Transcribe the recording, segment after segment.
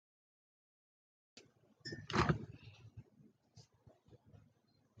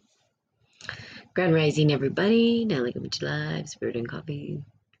Grand Rising, everybody. Natalie coming to live. Spirit and coffee.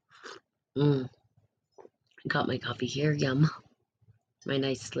 Got my coffee here. Yum. My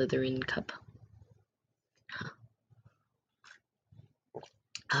nice Slytherin cup.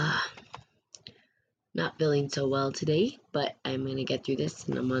 Not feeling so well today, but I'm going to get through this,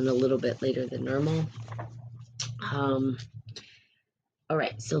 and I'm on a little bit later than normal. All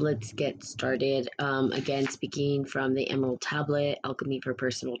right, so let's get started. Again, speaking from the Emerald Tablet, Alchemy for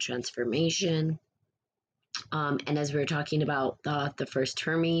Personal Transformation. And as we were talking about, the first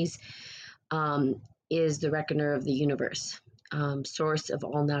Hermes is the reckoner of the universe, source of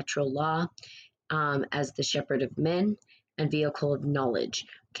all natural law, as the shepherd of men and vehicle of knowledge.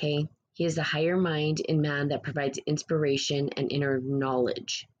 Okay, he is the higher mind in man that provides inspiration and inner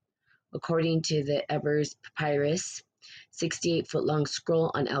knowledge. According to the Ebers Papyrus, 68-foot-long scroll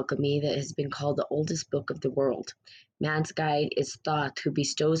on alchemy that has been called the oldest book of the world, man's guide is Thoth, who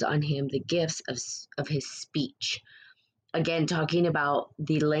bestows on him the gifts of his speech. Again, talking about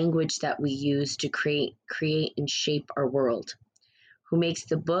the language that we use to create and shape our world. Who makes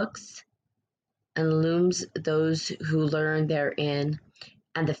the books and illumines those who learn therein,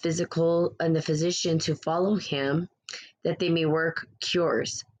 and the physicians who follow him, that they may work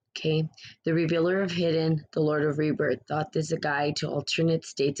cures. Okay, the revealer of hidden, the Lord of rebirth, Thoth is a guide to alternate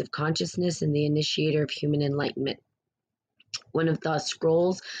states of consciousness and the initiator of human enlightenment. One of Thoth's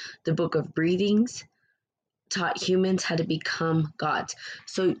scrolls, the Book of Breathings, taught humans how to become gods.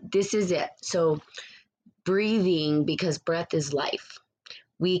 So this is it. So breathing, because breath is life.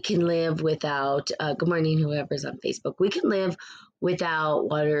 We can live without, good morning, whoever's on Facebook. We can live without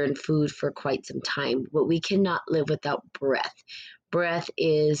water and food for quite some time, but we cannot live without breath. Breath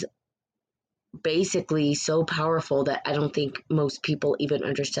is basically so powerful that I don't think most people even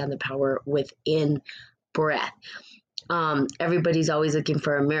understand the power within breath. Everybody's always looking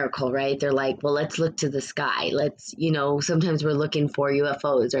for a miracle, right? They're like, well, let's look to the sky. Let's, sometimes we're looking for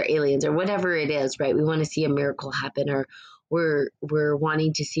UFOs or aliens or whatever it is, right? We want to see a miracle happen, or we're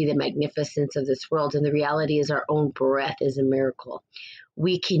wanting to see the magnificence of this world. And the reality is our own breath is a miracle.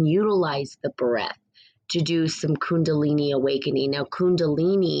 We can utilize the breath to do some Kundalini awakening. Now,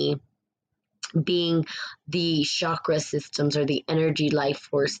 Kundalini being the chakra systems or the energy life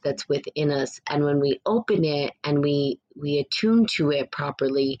force that's within us. And when we open it and we attune to it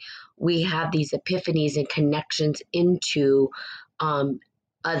properly, we have these epiphanies and connections into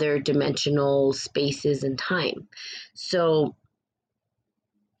other dimensional spaces and time. So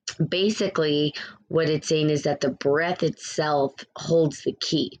basically what it's saying is that the breath itself holds the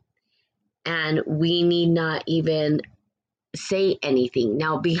key, and we need not even say anything.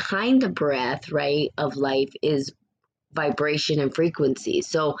 Now, behind the breath, right, of life is vibration and frequency.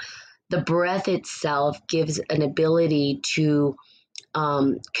 So the breath itself gives an ability to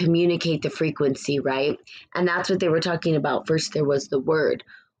communicate the frequency, right? And that's what they were talking about. First, there was the word.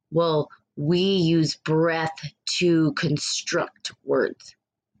 Well, we use breath to construct words.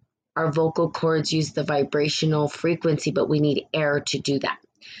 Our vocal cords use the vibrational frequency, but we need air to do that.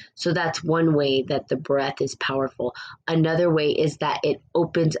 So that's one way that the breath is powerful. Another way is that it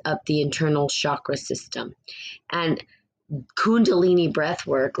opens up the internal chakra system. And Kundalini breath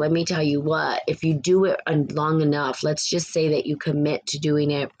work, let me tell you what, if you do it long enough, let's just say that you commit to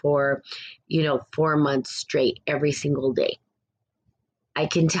doing it for, 4 months straight every single day. I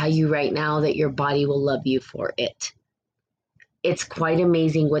can tell you right now that your body will love you for it. It's quite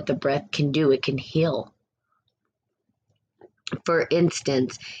amazing what the breath can do. It can heal. For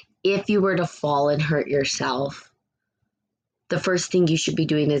instance, if you were to fall and hurt yourself, the first thing you should be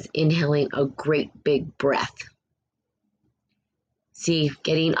doing is inhaling a great big breath. See,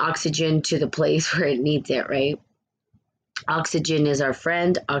 getting oxygen to the place where it needs it, right? Oxygen is our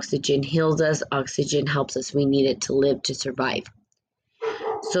friend. Oxygen heals us. Oxygen helps us. We need it to live, to survive.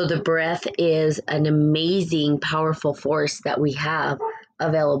 So the breath is an amazing, powerful force that we have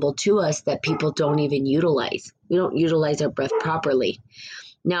available to us that people don't even utilize. We don't utilize our breath properly.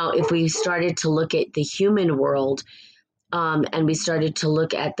 Now, if we started to look at the human world, and we started to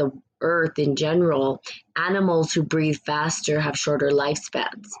look at the earth in general, animals who breathe faster have shorter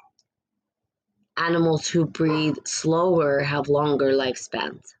lifespans. Animals who breathe slower have longer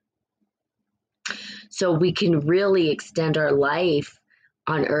lifespans. So we can really extend our life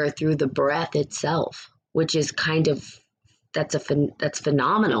on earth through the breath itself, which is that's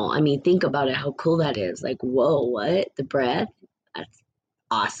phenomenal. I mean, think about it, how cool that is. Like, whoa, what? The breath? That's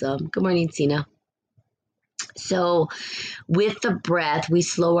awesome. Good morning, Sina. So with the breath, we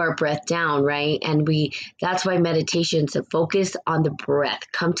slow our breath down, right? And that's why meditation is to focus on the breath.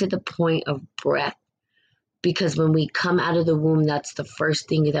 Come to the point of breath. because when we come out of the womb, that's the first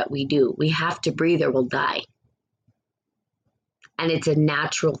thing that we do. We have to breathe or we'll die. And it's a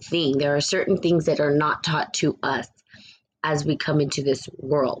natural thing. There are certain things that are not taught to us as we come into this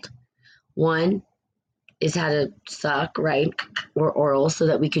world. One is how to suck, right? Or oral, so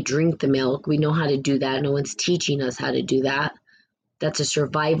that we could drink the milk. We know how to do that. No one's teaching us how to do that. That's a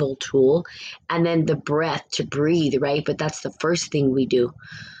survival tool. And then the breath to breathe, right? But that's the first thing we do.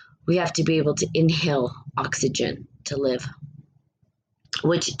 We have to be able to inhale oxygen to live,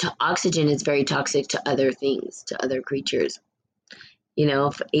 which oxygen is very toxic to other things, to other creatures. You know,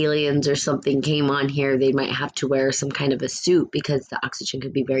 if aliens or something came on here, they might have to wear some kind of a suit because the oxygen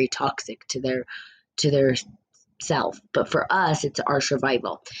could be very toxic to their self. But for us, it's our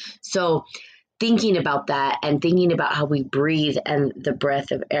survival. So thinking about that and thinking about how we breathe and the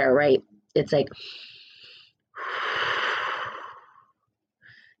breath of air, right? It's like,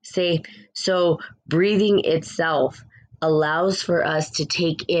 say, so breathing itself allows for us to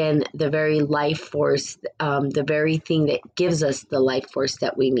take in the very life force, the very thing that gives us the life force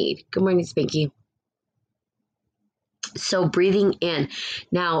that we need. Good morning, Spanky. So breathing in.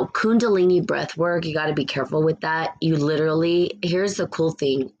 Now, Kundalini breath work, you got to be careful with that. You literally, here's the cool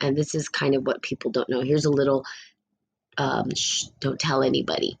thing, and this is kind of what people don't know. Here's a little, don't tell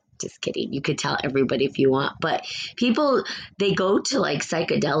anybody. Just kidding. You could tell everybody if you want. But people, they go to like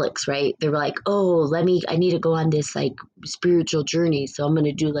psychedelics, right? They're like, oh, I need to go on this like spiritual journey. So I'm going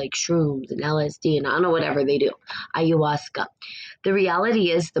to do like shrooms and LSD and I don't know, whatever they do, ayahuasca. The reality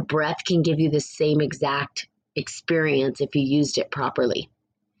is the breath can give you the same exact experience if you used it properly.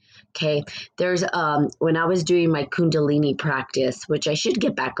 Okay. There's, when I was doing my Kundalini practice, which I should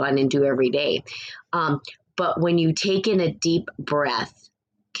get back on and do every day. But when you take in a deep breath,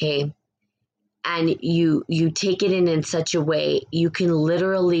 okay, and you take it in such a way, you can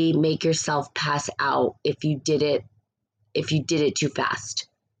literally make yourself pass out if you did it too fast.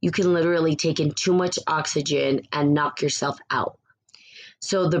 You can literally take in too much oxygen and knock yourself out.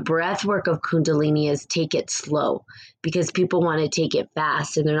 So the breath work of Kundalini is take it slow, because people want to take it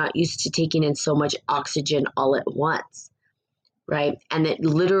fast and they're not used to taking in so much oxygen all at once, right? And it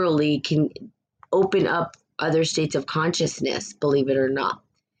literally can open up other states of consciousness, believe it or not.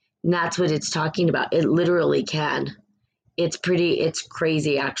 And that's what it's talking about. It literally can. It's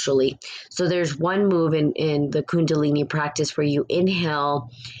crazy actually. So there's one move in the Kundalini practice where you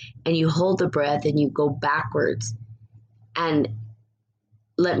inhale and you hold the breath and you go backwards. And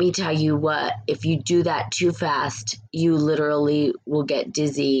let me tell you what, if you do that too fast, you literally will get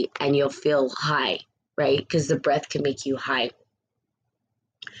dizzy and you'll feel high, right? Because the breath can make you high.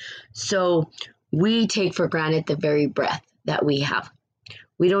 So we take for granted the very breath that we have.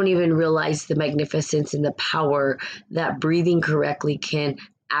 We don't even realize the magnificence and the power that breathing correctly can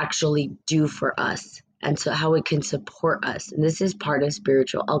actually do for us, and so how it can support us. And this is part of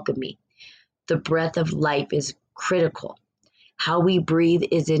spiritual alchemy. The breath of life is critical. How we breathe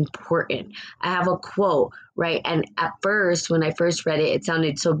is important. I have a quote, right? And at first, when I first read it, it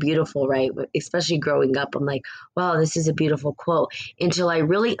sounded so beautiful, right? Especially growing up, I'm like, wow, this is a beautiful quote, until I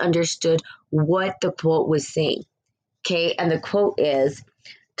really understood what the quote was saying. Okay, and the quote is,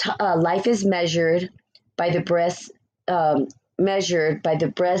 life is measured by the breath,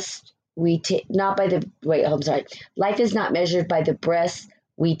 we take, not by the, wait, I'm sorry. Life is not measured by the breath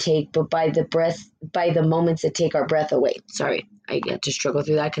we take, but by the moments that take our breath away. Sorry, I get to struggle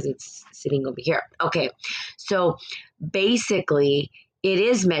through that because it's sitting over here. Okay, so basically, it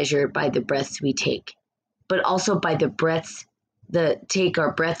is measured by the breaths we take, but also by the breaths that take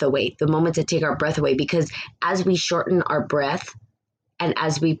our breath away, the moments that take our breath away, because as we shorten our breath, and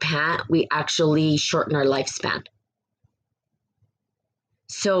as we pant, we actually shorten our lifespan.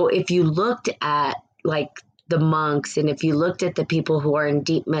 So if you looked at like the monks, and if you looked at the people who are in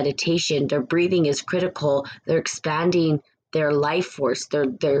deep meditation, their breathing is critical. They're expanding their life force.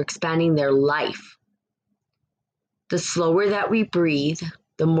 They're expanding their life. The slower that we breathe,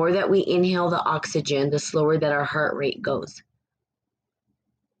 the more that we inhale the oxygen, the slower that our heart rate goes.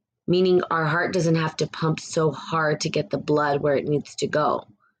 Meaning our heart doesn't have to pump so hard to get the blood where it needs to go.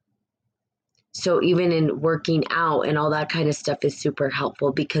 So even in working out and all that kind of stuff is super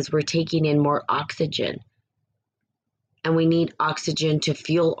helpful, because we're taking in more oxygen. And we need oxygen to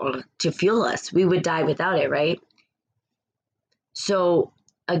fuel us. We would die without it, right? So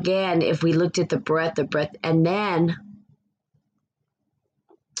again, if we looked at the breath, and then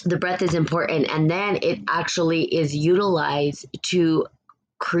the breath is important, and then it actually is utilized to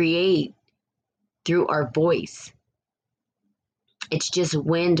create through our voice. It's just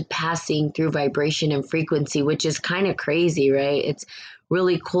wind passing through vibration and frequency, which is kind of crazy, right? It's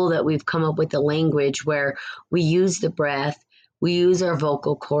really cool that we've come up with a language where we use the breath, we use our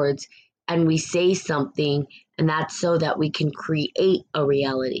vocal cords, and we say something, and that's so that we can create a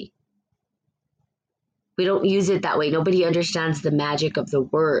reality. We don't use it that way. Nobody understands the magic of the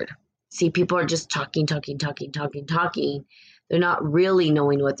word. See, people are just talking. They're not really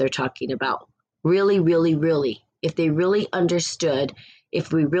knowing what they're talking about. Really, really, really. If they really understood,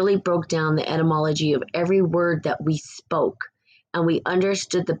 if we really broke down the etymology of every word that we spoke, and we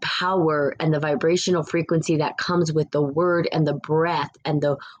understood the power and the vibrational frequency that comes with the word and the breath and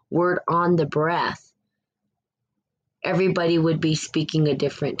the word on the breath, everybody would be speaking a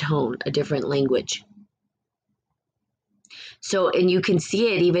different tone, a different language. So, and you can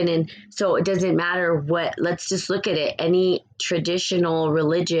see it even in, so it doesn't matter what, let's just look at it. Any traditional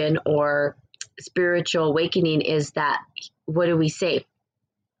religion or spiritual awakening is that, what do we say?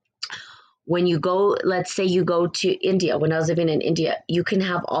 When you go, let's say you go to India, when I was living in India, you can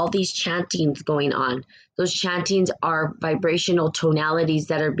have all these chantings going on. Those chantings are vibrational tonalities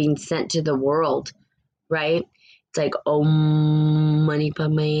that are being sent to the world, right? It's like Om Mani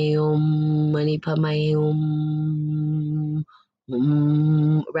Padme Om Mani Padme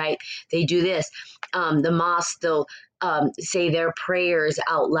Om, right? They do this. The mosque, they'll say their prayers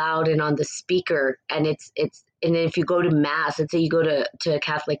out loud and on the speaker, and it's and then if you go to mass, let's say you go to a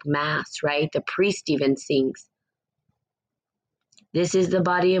Catholic mass, right? The priest even sings, "This is the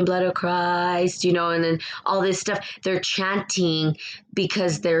body and blood of Christ," and then all this stuff. They're chanting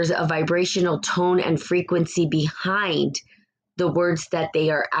because there's a vibrational tone and frequency behind the words that they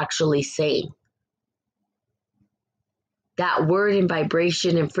are actually saying. That word and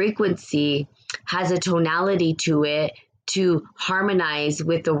vibration and frequency has a tonality to it to harmonize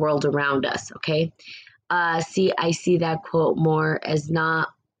with the world around us, okay? I see that quote more as not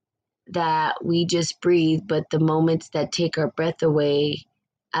that we just breathe, but the moments that take our breath away,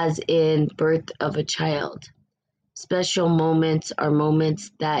 as in birth of a child. Special moments are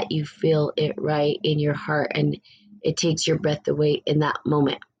moments that you feel it right in your heart and it takes your breath away in that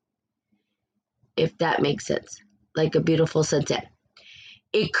moment. If that makes sense. Like a beautiful sunset.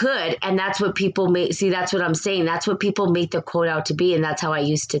 It could, and that's what people make. See, that's what I'm saying. That's what people make the quote out to be, and that's how I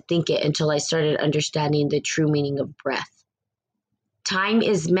used to think it until I started understanding the true meaning of breath. Time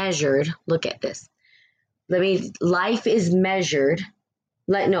is measured. Look at this. Life is measured.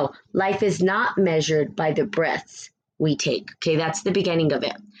 Life is not measured by the breaths we take. Okay, that's the beginning of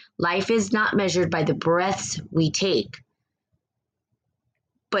it. Life is not measured by the breaths we take,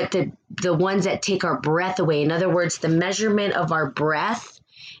 but the ones that take our breath away. In other words, the measurement of our breath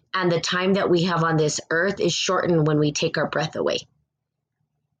and the time that we have on this earth is shortened when we take our breath away.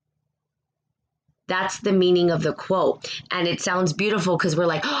 That's the meaning of the quote. And it sounds beautiful because we're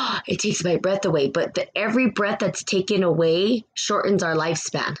like, oh, it takes my breath away. But every breath that's taken away shortens our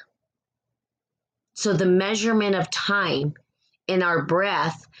lifespan. So the measurement of time in our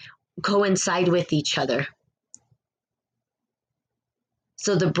breath coincide with each other.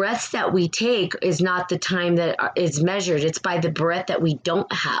 So the breaths that we take is not the time that is measured. It's by the breath that we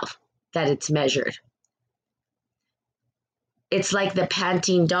don't have that it's measured. It's like the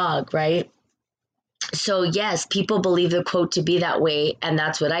panting dog, right? So yes, people believe the quote to be that way, and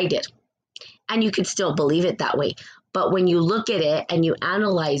that's what I did. And you could still believe it that way. But when you look at it and you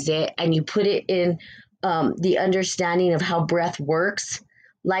analyze it and you put it in the understanding of how breath works,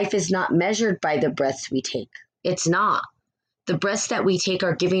 life is not measured by the breaths we take. It's not. The breaths that we take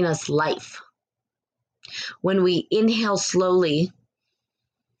are giving us life. When we inhale slowly,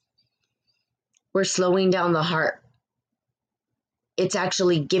 we're slowing down the heart. It's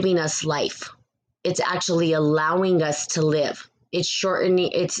actually giving us life. It's actually allowing us to live. It's shortening,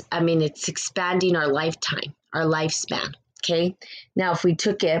 it's expanding our lifetime, our lifespan. Okay. Now, if we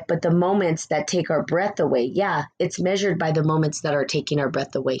took it, but the moments that take our breath away, yeah, it's measured by the moments that are taking our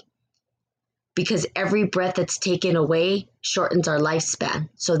breath away. Because every breath that's taken away shortens our lifespan.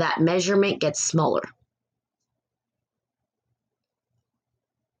 So that measurement gets smaller.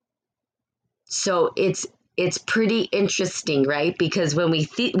 So it's pretty interesting, right? Because when we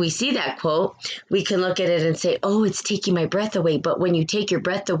see that quote, we can look at it and say, oh, it's taking my breath away. But when you take your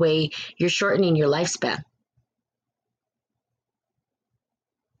breath away, you're shortening your lifespan.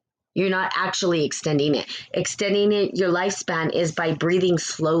 You're not actually extending it. Extending it, your lifespan is by breathing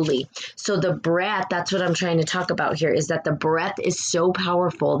slowly. So the breath, that's what I'm trying to talk about here, is that the breath is so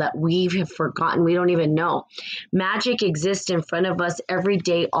powerful that we have forgotten. We don't even know. Magic exists in front of us every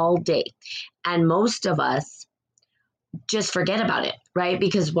day, all day. And most of us just forget about it, right?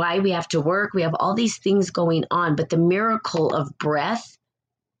 Because why? We have to work, we have all these things going on, but the miracle of breath,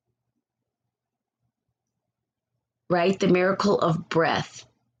 right? The miracle of breath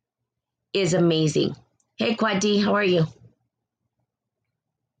is amazing. Hey, Quad D, how are you?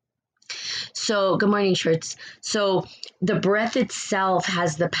 So, good morning, shirts. So, the breath itself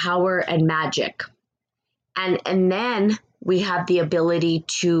has the power and magic. And then we have the ability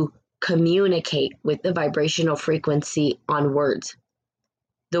to communicate with the vibrational frequency on words.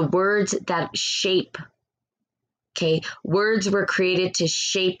 The words that shape, okay? Words were created to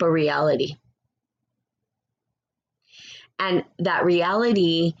shape a reality. And that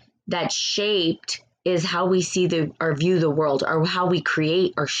reality that shaped is how we see or view the world, or how we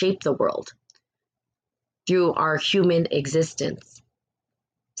create or shape the world through our human existence.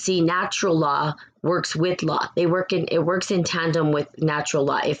 See, natural law works with law. It works in tandem with natural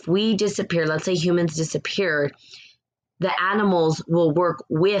law. If we disappear, let's say humans disappeared, the animals will work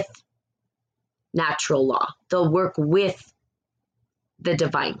with natural law. They'll work with the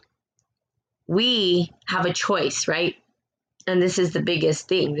divine. We have a choice, right? And this is the biggest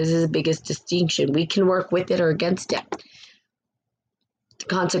thing. This is the biggest distinction. We can work with it or against it.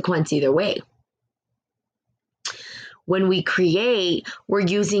 Consequence either way. When we create, we're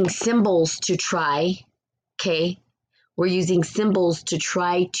using symbols to try, okay? We're using symbols to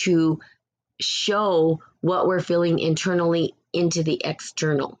try to show what we're feeling internally into the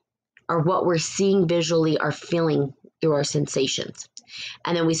external, or what we're seeing visually or feeling through our sensations.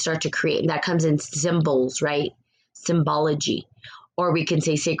 And then we start to create, and that comes in symbols, right? Symbology, or we can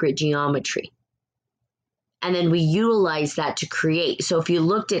say sacred geometry. And then we utilize that to create. So if you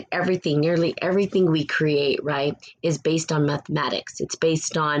looked at everything, nearly everything we create, right, is based on mathematics. It's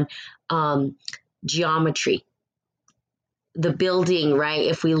based on geometry. The building, right,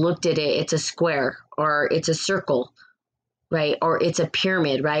 if we looked at it, it's a square or it's a circle, right? Or it's a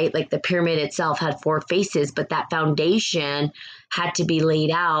pyramid, right? Like the pyramid itself had 4 faces, but that foundation had to be laid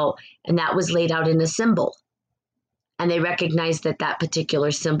out, and that was laid out in a symbol. And they recognized that that particular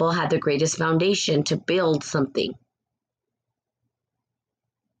symbol had the greatest foundation to build something.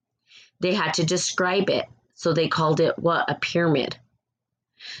 They had to describe it. So they called it what? A pyramid.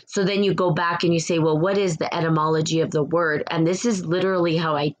 So then you go back and you say, well, what is the etymology of the word? And this is literally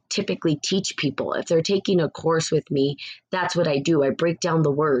how I typically teach people. If they're taking a course with me, that's what I do. I break down the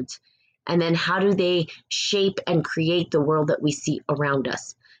words. And then how do they shape and create the world that we see around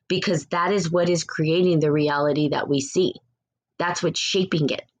us? Because that is what is creating the reality that we see. That's what's shaping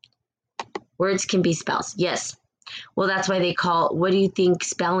it. Words can be spells. Yes. Well, that's why they call, what do you think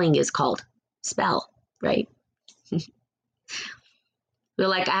spelling is called? Spell, right? We're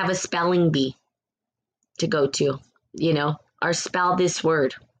like, I have a spelling bee to go to, or spell this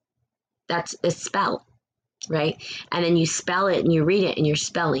word. That's a spell, right? And then you spell it and you read it and you're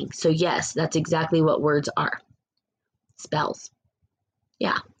spelling. So yes, that's exactly what words are. Spells.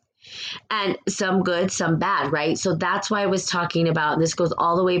 Yeah. And some good, some bad, right? So that's why I was talking about, and this goes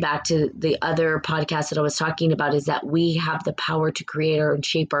all the way back to the other podcast that I was talking about, is that we have the power to create and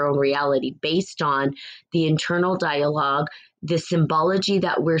shape our own reality based on the internal dialogue, the symbology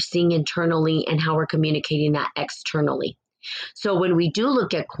that we're seeing internally, and how we're communicating that externally. So when we do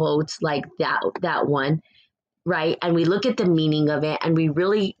look at quotes like that one, right, and we look at the meaning of it and we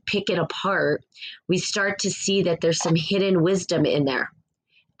really pick it apart, we start to see that there's some hidden wisdom in there.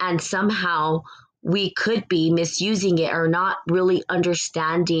 And somehow we could be misusing it or not really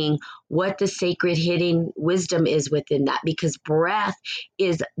understanding what the sacred hidden wisdom is within that, because breath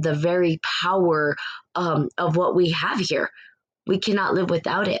is the very power of what we have here. We cannot live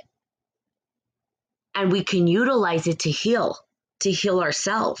without it. And we can utilize it to heal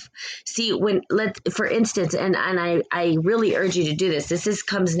ourselves. See, for instance, and I really urge you to do this. This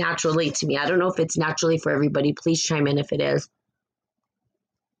comes naturally to me. I don't know if it's naturally for everybody. Please chime in if it is.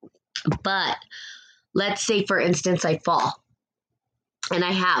 But let's say, for instance, I fall. And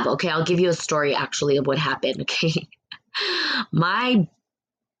I have. Okay, I'll give you a story actually of what happened. Okay.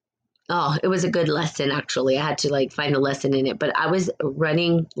 It was a good lesson actually. I had to find a lesson in it. But I was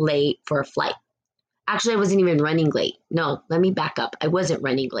running late for a flight. Actually, I wasn't even running late. No, let me back up. I wasn't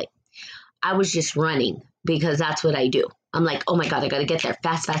running late. I was just running because that's what I do. I'm like, oh my God, I got to get there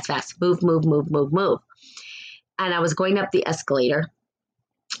fast, fast, fast. Move, move, move, move, move. And I was going up the escalator.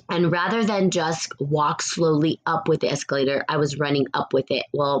 And rather than just walk slowly up with the escalator, I was running up with it.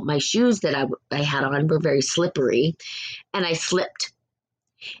 Well, my shoes that I had on were very slippery, and I slipped.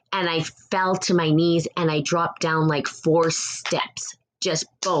 And I fell to my knees, and I dropped down 4 steps. Just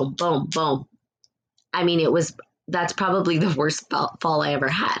boom, boom, boom. I mean, that's probably the worst fall I ever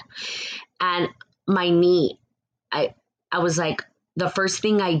had. And my knee, I was like, the first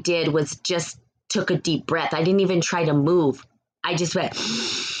thing I did was just took a deep breath. I didn't even try to move. I just went,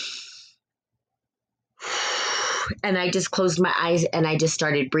 and I just closed my eyes and I just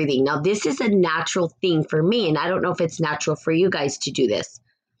started breathing. Now, this is a natural thing for me, and I don't know if it's natural for you guys to do this.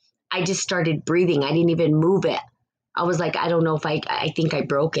 I just started breathing. I didn't even move it. I was like, I don't know if I think I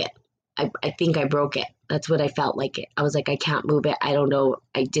broke it. I think I broke it. That's what I felt like it. I was like, I can't move it. I don't know.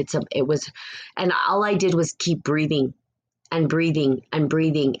 I did some, it was, and all I did was keep breathing and breathing and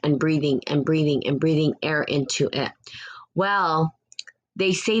breathing and breathing and breathing and breathing air into it. Well,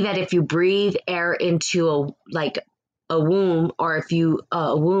 they say that if you breathe air into a wound, or if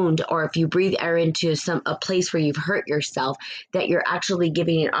you breathe air into a place where you've hurt yourself, that you're actually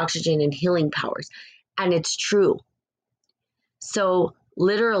giving it oxygen and healing powers. And it's true. So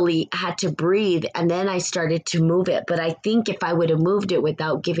literally had to breathe, and then I started to move it. But I think if I would have moved it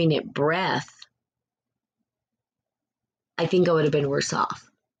without giving it breath, I think I would have been worse off.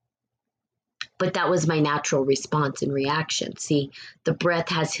 But that was my natural response and reaction. See, the breath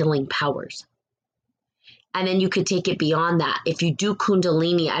has healing powers. And then you could take it beyond that. If you do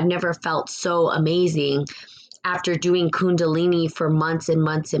Kundalini, I've never felt so amazing after doing Kundalini for months and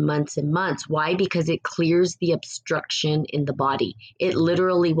months and months and months. Why? Because it clears the obstruction in the body. It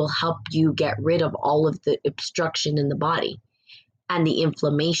literally will help you get rid of all of the obstruction in the body and the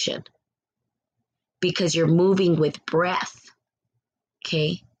inflammation, because you're moving with breath,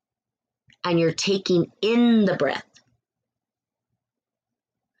 okay? And you're taking in the breath.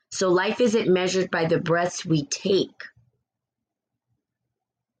 So life isn't measured by the breaths we take,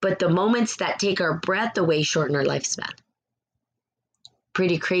 but the moments that take our breath away shorten our lifespan.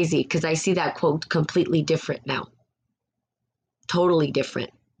 Pretty crazy, because I see that quote completely different now. Totally different.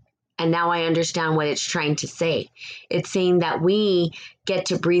 And now I understand what it's trying to say. It's saying that we get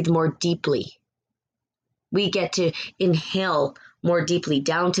to breathe more deeply. We get to inhale more deeply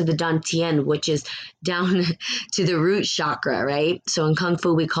down to the dantian, which is down to the root chakra, right? So in Kung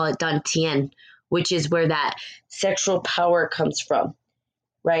Fu, we call it dantian, which is where that sexual power comes from,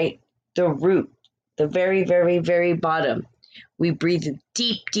 right? The root, the very, very, very bottom. We breathe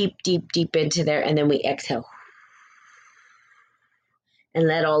deep, deep, deep, deep into there, and then we exhale and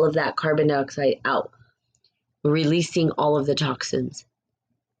let all of that carbon dioxide out, releasing all of the toxins.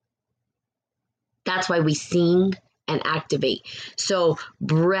 That's why we sing and activate. So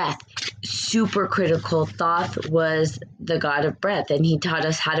breath, super critical. Thoth was the god of breath, and he taught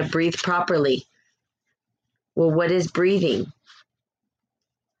us how to breathe properly. Well, what is breathing?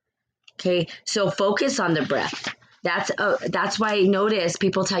 Okay, so focus on the breath. That's why I notice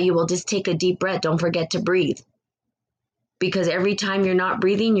people tell you, well, just take a deep breath. Don't forget to breathe. Because every time you're not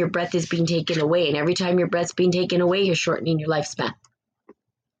breathing, your breath is being taken away. And every time your breath's being taken away, you're shortening your lifespan.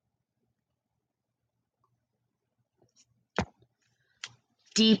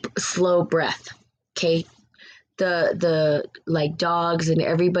 Deep, slow breath. Okay. The like dogs and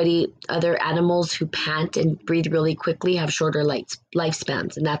everybody, other animals who pant and breathe really quickly have shorter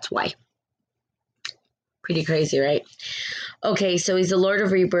lifespans, and that's why. Pretty crazy, right? Okay, so he's the Lord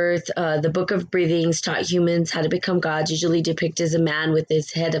of Rebirth. The Book of Breathings taught humans how to become gods, usually depicted as a man with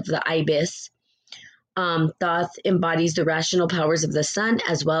his head of the ibis. Thoth embodies the rational powers of the sun,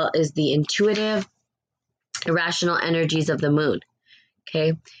 as well as the intuitive, irrational energies of the moon.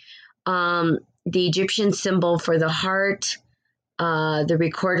 Okay. The Egyptian symbol for the heart, the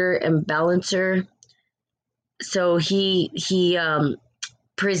recorder and balancer. So he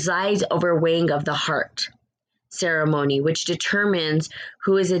presides over weighing of the heart ceremony, which determines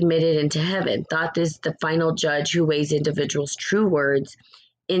who is admitted into heaven. Thoth is the final judge who weighs individuals' true words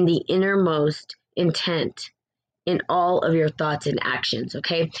in the innermost intent in all of your thoughts and actions.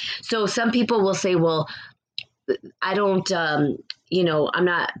 Okay. So some people will say, well, I don't, I'm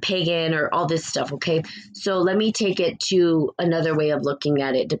not pagan or all this stuff. Okay. So let me take it to another way of looking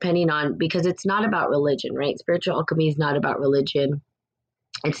at it, depending on, because it's not about religion, right? Spiritual alchemy is not about religion.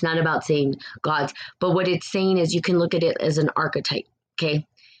 It's not about saying gods, but what it's saying is you can look at it as an archetype. Okay.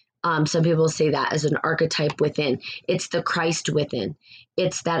 Some people say that as an archetype within. It's the Christ within.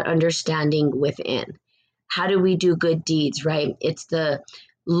 It's that understanding within. How do we do good deeds, right? It's the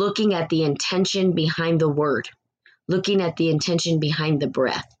looking at the intention behind the word, looking at the intention behind the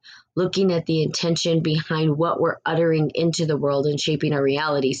breath, looking at the intention behind what we're uttering into the world and shaping our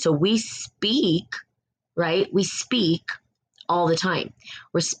reality. So we speak, right? We speak all the time.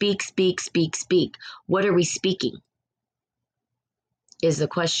 We're speak. What are we speaking? Is the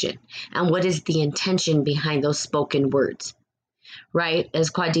question. And what is the intention behind those spoken words? Right? As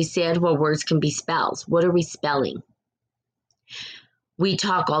Kwadi said, well, words can be spells. What are we spelling? We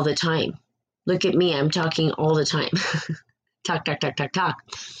talk all the time. Look at me. I'm talking all the time. Talk, talk, talk, talk, talk.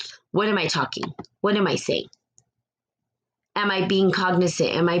 What am I talking? What am I saying? Am I being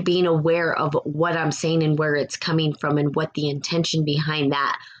cognizant? Am I being aware of what I'm saying and where it's coming from and what the intention behind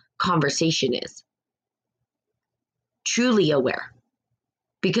that conversation is? Truly aware.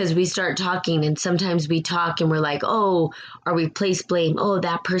 Because we start talking and sometimes we talk and we're like, oh, or we place blame, oh,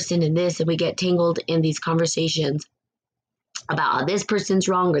 that person and this, and we get tangled in these conversations about how this person's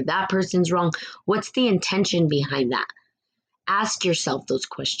wrong or that person's wrong. What's the intention behind that? Ask yourself those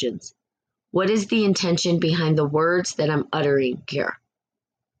questions. What is the intention behind the words that I'm uttering here?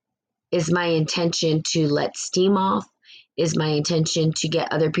 Is my intention to let steam off? Is my intention to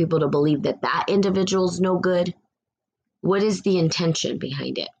get other people to believe that that individual's no good? What is the intention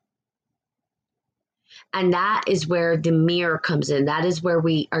behind it? And that is where the mirror comes in. That is where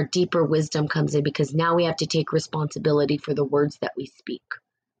our deeper wisdom comes in, because now we have to take responsibility for the words that we speak,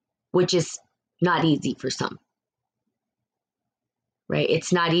 which is not easy for some, right?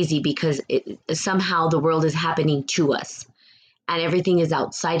 It's not easy because somehow the world is happening to us and everything is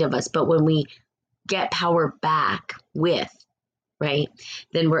outside of us. But when we get power back with, right,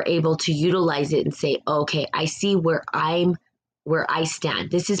 then we're able to utilize it and say, okay, I see where I stand.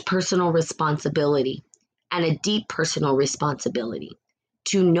 This is personal responsibility, and a deep personal responsibility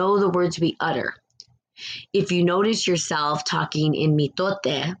to know the words we utter. If you notice yourself talking in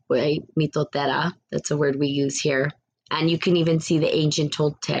mitote, right? Mitotera, that's a word we use here. And you can even see the ancient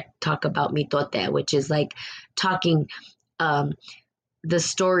Toltec talk about mitote, which is like talking the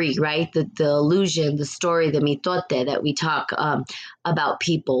story, right? The illusion, the story, the mitote that we talk about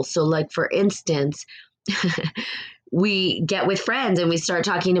people. So like, for instance, we get with friends and we start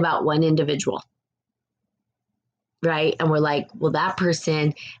talking about one individual, right? And we're like, well, that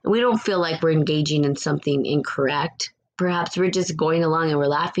person, and we don't feel like we're engaging in something incorrect. Perhaps we're just going along and we're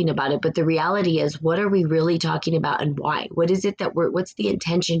laughing about it. But the reality is, what are we really talking about and why? What is it that what's the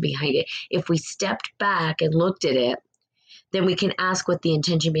intention behind it? If we stepped back and looked at it, then we can ask what the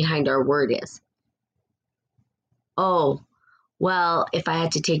intention behind our word is. Oh, well, if I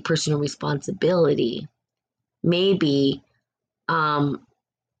had to take personal responsibility, maybe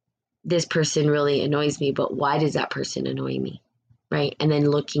this person really annoys me, but why does that person annoy me? Right? And then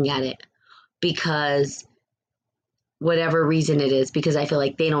looking at it, because whatever reason it is, because I feel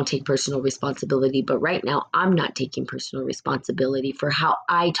like they don't take personal responsibility. But right now, I'm not taking personal responsibility for how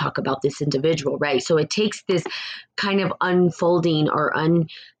I talk about this individual, right? So it takes this kind of unfolding or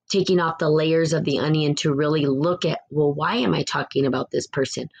taking off the layers of the onion to really look at, well, why am I talking about this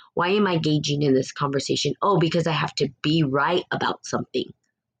person? Why am I engaging in this conversation? Oh, because I have to be right about something.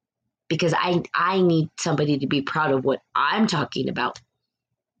 Because I need somebody to be proud of what I'm talking about.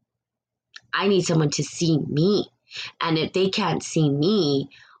 I need someone to see me. And if they can't see me,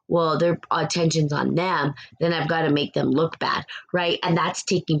 well, their attention's on them, then I've got to make them look bad, right? And that's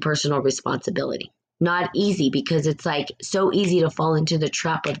taking personal responsibility. Not easy, because it's like so easy to fall into the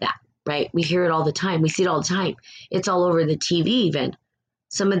trap of that, right? We hear it all the time. We see it all the time. It's all over the TV even.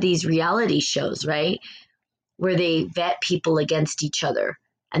 Some of these reality shows, right? Where they vet people against each other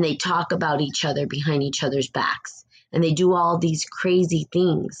and they talk about each other behind each other's backs and they do all these crazy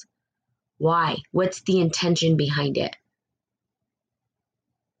things. Why? What's the intention behind it?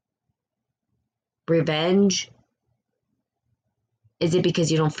 Revenge? Is it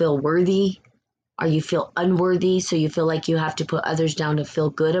because you don't feel worthy? Or you feel unworthy, so you feel like you have to put others down to feel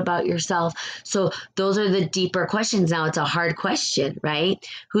good about yourself? So those are the deeper questions. Now, it's a hard question, right?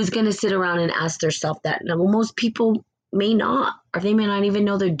 Who's going to sit around and ask themselves that? Now, most people may not, or they may not even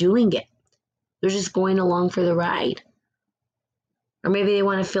know they're doing it. They're just going along for the ride. Or maybe they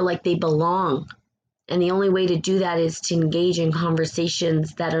want to feel like they belong. And the only way to do that is to engage in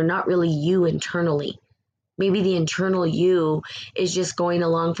conversations that are not really you internally. Maybe the internal you is just going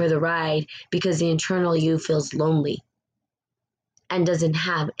along for the ride because the internal you feels lonely and doesn't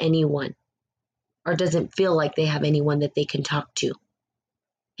have anyone, or doesn't feel like they have anyone that they can talk to.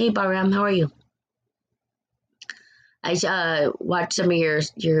 Hey, Baram, how are you? I watched some of your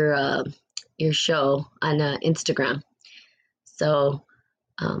show on Instagram. So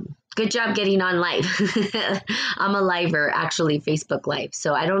good job getting on live. I'm a liver, actually, Facebook Live.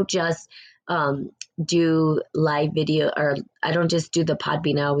 So I don't just do live video, or I don't just do the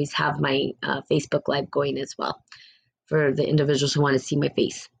Podbean. I always have my Facebook Live going as well for the individuals who want to see my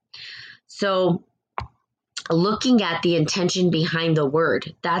face. So looking at the intention behind the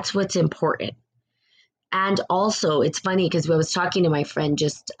word, that's what's important. And also, it's funny because I was talking to my friend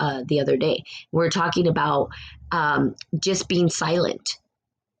just the other day. We're talking about just being silent.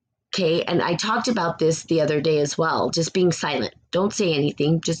 Okay. And I talked about this the other day as well. Just being silent. Don't say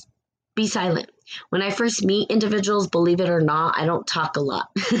anything. Just Be silent. When I first meet individuals, believe it or not, I don't talk a lot.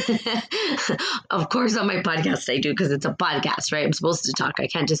 Of course, on my podcast, I do because it's a podcast, right? I'm supposed to talk. I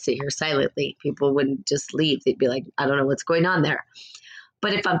can't just sit here silently. People wouldn't just leave. They'd be like, I don't know what's going on there.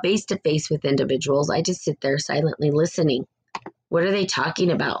 But if I'm face to face with individuals, I just sit there silently listening. What are they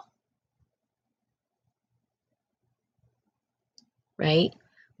talking about? Right?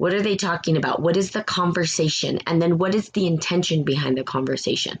 What are they talking about? What is the conversation? And then what is the intention behind the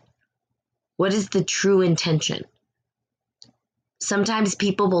conversation? What is the true intention? Sometimes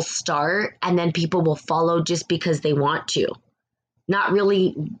people will start and then people will follow just because they want to. Not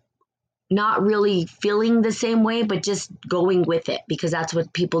really feeling the same way, but just going with it because that's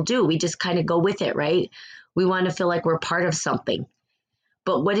what people do. We just kind of go with it, right? We want to feel like we're part of something.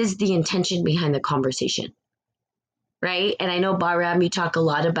 But what is the intention behind the conversation? Right? And I know, Bahram, you talk a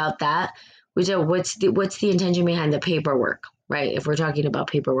lot about that. What's the intention behind the paperwork, right? If we're talking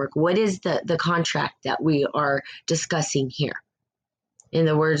about paperwork, what is the contract that we are discussing here? In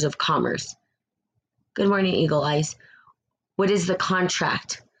the words of commerce. Good morning, Eagle Eyes. What is the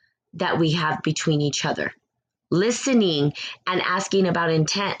contract that we have between each other? Listening and asking about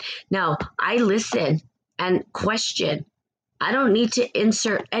intent. Now, I listen and question. I don't need to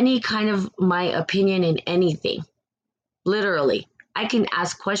insert any kind of my opinion in anything. Literally, I can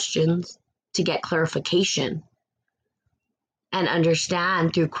ask questions to get clarification and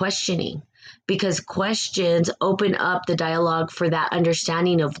understand through questioning, because questions open up the dialogue for that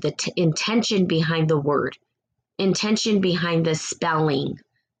understanding of the intention behind the word, intention behind the spelling.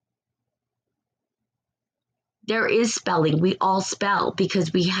 There is spelling. We all spell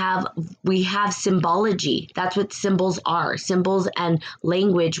because we have symbology. That's what symbols are. Symbols and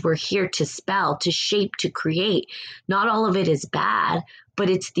language, we're here to spell, to shape, to create. Not all of it is bad, but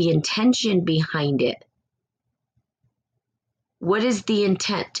it's the intention behind it. What is the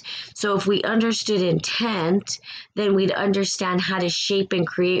intent? So if we understood intent, then we'd understand how to shape and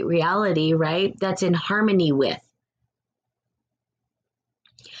create reality, right? That's in harmony with.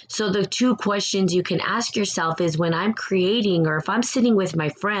 So the two questions you can ask yourself is, when I'm creating, or if I'm sitting with my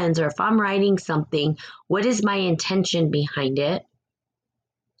friends, or if I'm writing something, what is my intention behind it?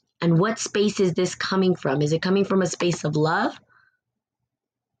 And what space is this coming from? Is it coming from a space of love,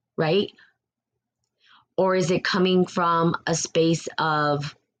 right? Or is it coming from a space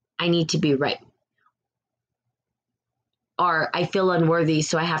of, I need to be right? Or I feel unworthy,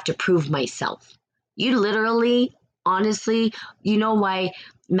 so I have to prove myself. You literally, honestly, you know why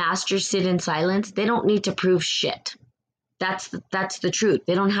masters sit in silence? They don't need to prove shit. That's the truth.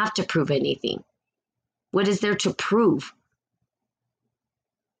 They don't have to prove anything. What is there to prove?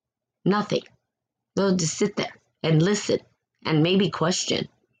 Nothing. They'll just sit there and listen and maybe question.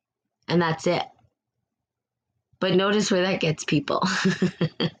 And that's it. But notice where that gets people.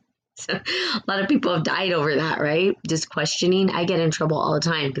 So a lot of people have died over that, right? Just questioning. I get in trouble all the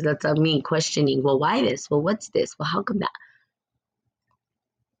time because that's me questioning. Well, why this? Well, what's this? Well, how come that?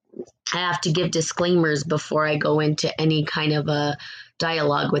 I have to give disclaimers before I go into any kind of a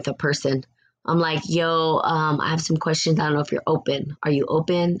dialogue with a person. I'm like, yo, I have some questions. I don't know if you're open. Are you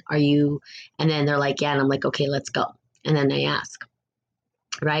open? Are you? And then they're like, yeah. And I'm like, okay, let's go. And then I ask,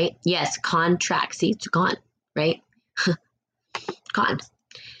 right? Yes, contract. See, it's gone, right? Con.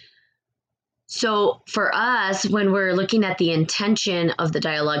 So for us, when we're looking at the intention of the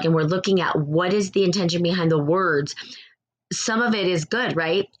dialogue and we're looking at what is the intention behind the words, some of it is good,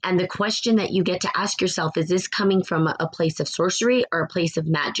 right? And the question that you get to ask yourself, is this coming from a place of sorcery or a place of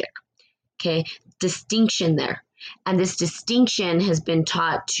magic? Okay, distinction there. And this distinction has been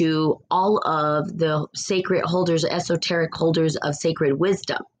taught to all of the sacred holders, esoteric holders of sacred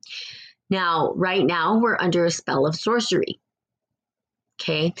wisdom. Now, right now, we're under a spell of sorcery.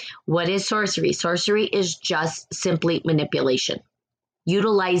 Okay, what is sorcery? Sorcery is just simply manipulation,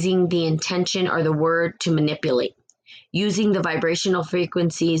 utilizing the intention or the word to manipulate, using the vibrational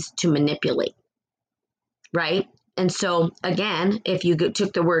frequencies to manipulate, right? And so again, if you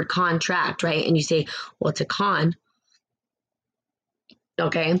took the word contract, right, and you say, well, it's a con,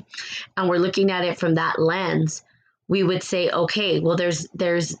 okay, and we're looking at it from that lens, we would say, okay, well,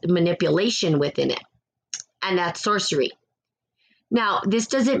 there's manipulation within it, and that's sorcery. Now, this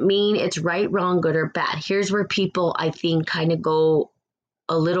doesn't mean it's right, wrong, good, or bad. Here's where people, I think, kind of go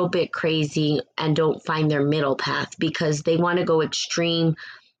a little bit crazy and don't find their middle path because they want to go extreme.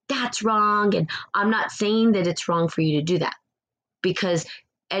 That's wrong. And I'm not saying that it's wrong for you to do that, because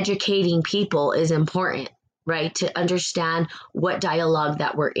educating people is important, right? To understand what dialogue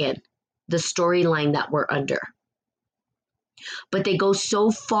that we're in, the storyline that we're under. But they go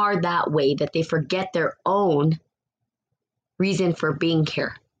so far that way that they forget their own reason for being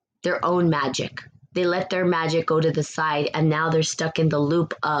here. their own magic. They let their magic go to the side, and now they're stuck in the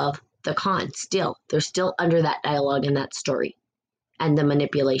loop of the con still. They're still under that dialogue and that story and the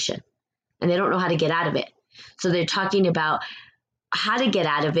manipulation, and they don't know how to get out of it. So they're talking about how to get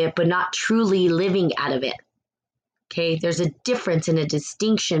out of it, but not truly living out of it. Okay, there's a difference and a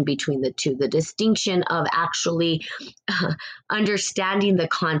distinction between the two. The distinction of actually understanding the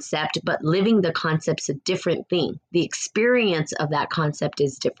concept, but living the concept's a different thing. The experience of that concept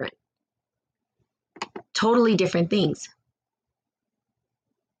is different. Totally different things.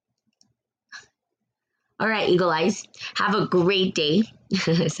 All right, Eagle Eyes, have a great day.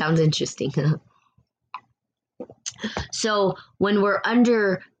 Sounds interesting. So when we're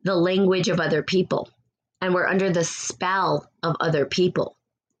under the language of other people, and we're under the spell of other people,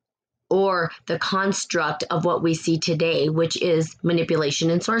 or the construct of what we see today, which is manipulation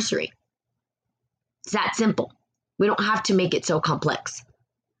and sorcery. It's that simple. We don't have to make it so complex.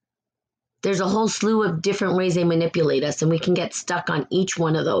 There's a whole slew of different ways they manipulate us, and we can get stuck on each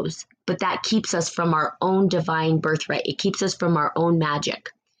one of those. But that keeps us from our own divine birthright. It keeps us from our own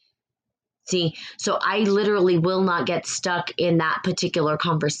magic. See, so I literally will not get stuck in that particular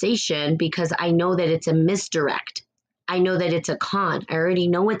conversation because I know that it's a misdirect. I know that it's a con. I already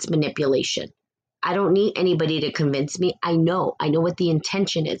know it's manipulation. I don't need anybody to convince me. I know what the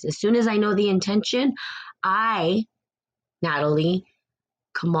intention is. As soon as I know the intention, I, Natalie,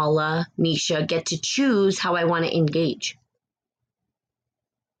 Kamala, Nisha, get to choose how I want to engage.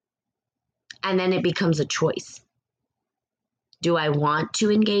 And then it becomes a choice. Do I want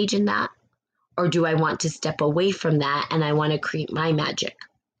to engage in that? Or do I want to step away from that and I want to create my magic?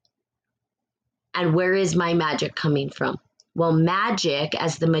 And where is my magic coming from? Well, magic,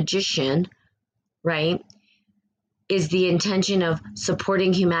 as the magician, right, is the intention of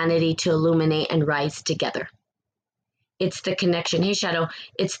supporting humanity to illuminate and rise together. It's the connection. Hey, Shadow,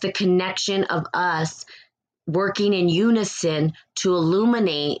 it's the connection of us working in unison to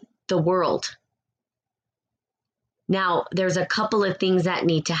illuminate the world. Now, there's a couple of things that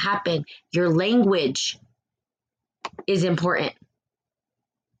need to happen. Your language is important.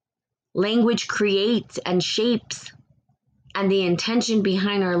 Language creates and shapes, and the intention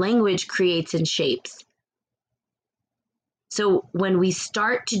behind our language creates and shapes. So when we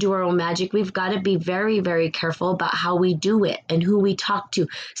start to do our own magic, we've got to be very, very careful about how we do it and who we talk to.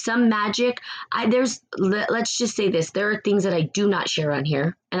 Some magic, let's just say this, there are things that I do not share on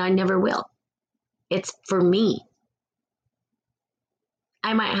here, and I never will. It's for me.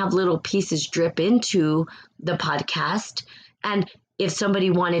 I might have little pieces drip into the podcast. And if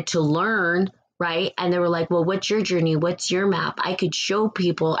somebody wanted to learn, right, and they were like, well, what's your journey? What's your map? I could show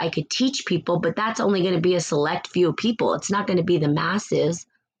people, I could teach people, but that's only going to be a select few of people. It's not going to be the masses.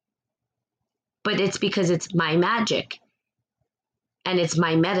 But it's because it's my magic and it's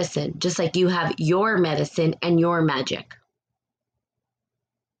my medicine, just like you have your medicine and your magic.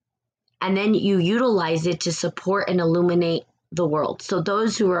 And then you utilize it to support and illuminate the world. So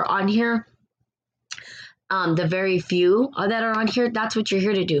those who are on here, the very few that are on here, that's what you're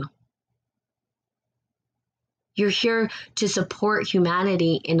here to do. You're here to support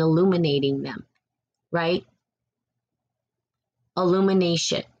humanity in illuminating them, right?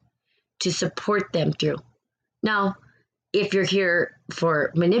 Illumination, to support them through. Now, if you're here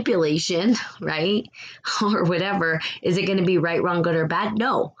for manipulation, right, or whatever, is it going to be right, wrong, good, or bad?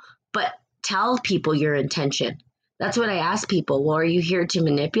 No, but tell people your intention. That's what I ask people. Well, are you here to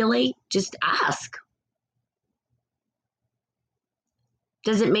manipulate? Just ask.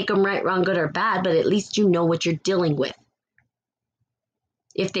 Doesn't make them right, wrong, good, or bad, but at least you know what you're dealing with.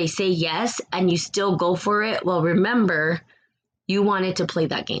 If they say yes and you still go for it, well, remember, you wanted to play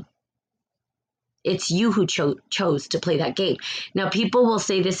that game. It's you who chose to play that game. Now, people will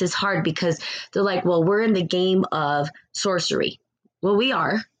say this is hard because they're like, well, we're in the game of sorcery. Well, we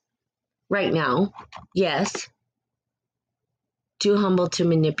are right now. Yes. Too humble to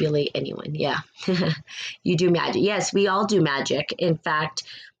manipulate anyone. Yeah. You do magic. Yes, we all do magic. In fact,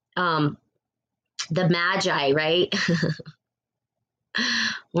 the Magi, right?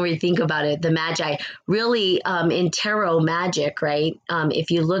 When we think about it, the Magi really in tarot magic, right? If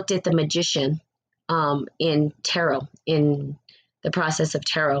you looked at the magician in tarot, in the process of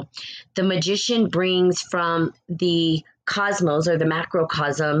tarot, the magician brings from the cosmos or the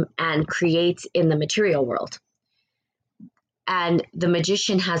macrocosm and creates in the material world. And the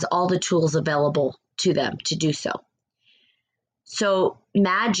magician has all the tools available to them to do so. So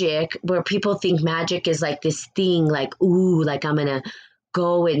magic, where people think magic is like this thing, like, ooh, like I'm going to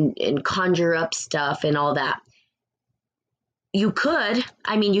go and conjure up stuff and all that. you could,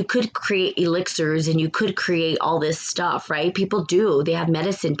 I mean, you could create elixirs and you could create all this stuff, right? People do. They have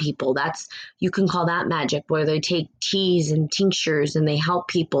medicine people. You can call that magic, where they take teas and tinctures and they help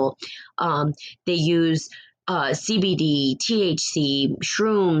people. They use CBD, THC,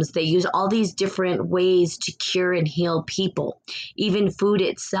 shrooms. They use all these different ways to cure and heal people, even food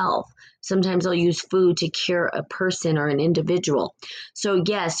itself. Sometimes they'll use food to cure a person or an individual. So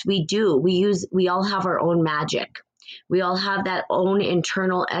yes, we do. We all have our own magic. We all have that own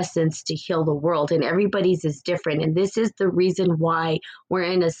internal essence to heal the world, and everybody's is different. And this is the reason why we're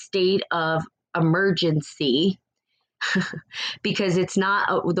in a state of emergency, because it's not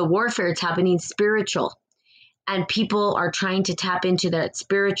the warfare, it's happening spiritual. And people are trying to tap into that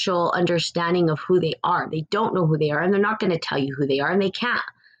spiritual understanding of who they are. They don't know who they are, and they're not going to tell you who they are, and they can't.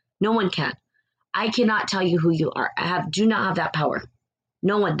 No one can. I cannot tell you who you are. Do not have that power.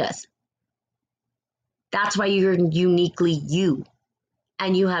 No one does. That's why you're uniquely you,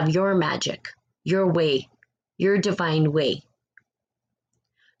 and you have your magic, your way, your divine way.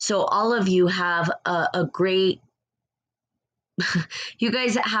 So all of you have a great, you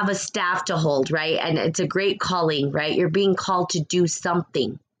guys have a staff to hold, right? And it's a great calling, right? You're being called to do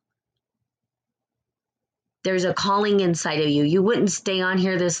something. There's a calling inside of you. You wouldn't stay on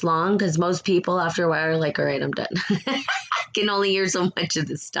here this long, because most people after a while are like, all right, I'm done. I can only hear so much of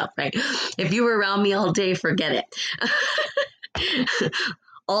this stuff, right? If you were around me all day, forget it.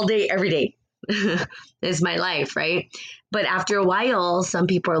 All day, every day is my life, right? But after a while, some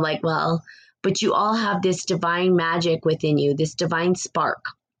people are like, well, but you all have this divine magic within you, this divine spark.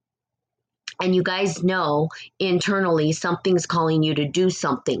 And you guys know internally something's calling you to do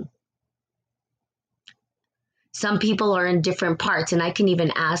something. Some people are in different parts, and I can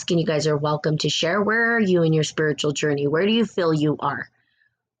even ask, and you guys are welcome to share, where are you in your spiritual journey? Where do you feel you are?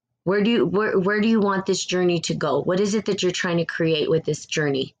 Where do you want this journey to go? What is it that you're trying to create with this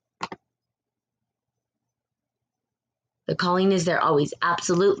journey? The calling is there always,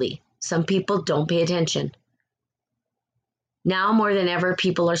 absolutely. Some people don't pay attention. Now more than ever,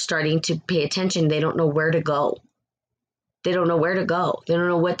 people are starting to pay attention. They don't know where to go. They don't know where to go. They don't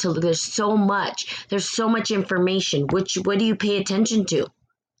know what to. There's so much information. What do you pay attention to?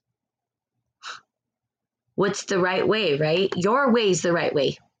 What's the right way, right? Your way is the right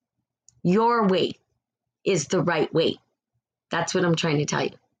way. Your way is the right way. That's what I'm trying to tell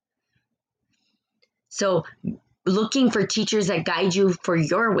you. So looking for teachers that guide you for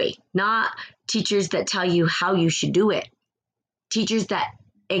your way, not teachers that tell you how you should do it. Teachers that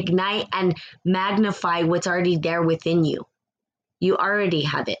ignite and magnify what's already there within you. You already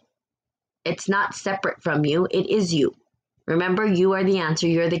have it. It's not separate from you. It is you. Remember, you are the answer.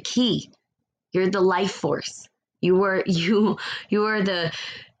 You're the key. You're the life force. You are the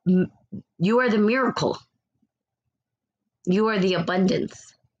miracle. You are the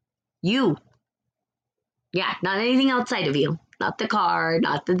abundance. You. Yeah, not anything outside of you. Not the car,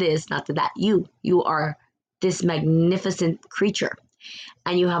 not the this, not the that. You are this magnificent creature,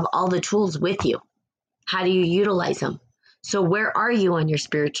 and you have all the tools with you. How do you utilize them? So where are you on your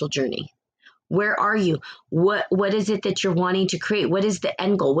spiritual journey? Where are you? What is it that you're wanting to create? What is the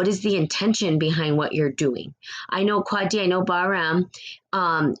end goal? What is the intention behind what you're doing? I know Quad D, I know Bahram,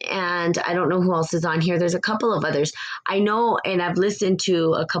 and I don't know who else is on here. There's a couple of others. I know, and I've listened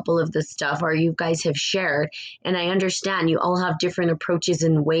to a couple of the stuff, or you guys have shared, and I understand you all have different approaches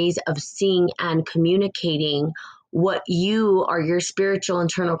and ways of seeing and communicating what you or your spiritual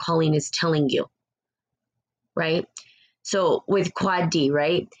internal calling is telling you, right? So with Quad D,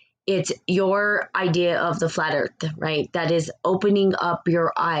 right? It's your idea of the flat earth, right? That is opening up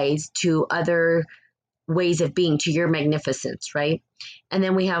your eyes to other ways of being, to your magnificence, right? And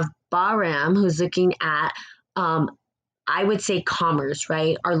then we have Bahram, who's looking at, I would say commerce,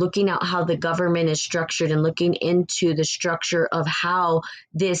 right? Are looking at how the government is structured and looking into the structure of how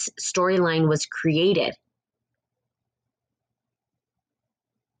this storyline was created.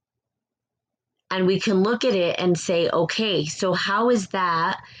 And we can look at it and say, okay, so how is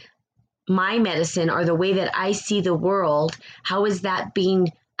that my medicine, or the way that I see the world, how is that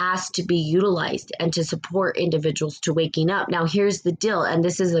being asked to be utilized and to support individuals to waking up? Now, here's the deal, and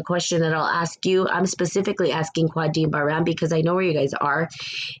this is a question that I'll ask you. I'm specifically asking Quad D and Bahram because I know where you guys are,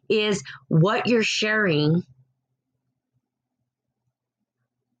 is what you're sharing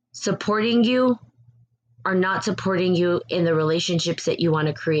supporting you or not supporting you in the relationships that you want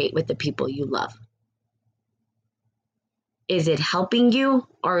to create with the people you love? Is it helping you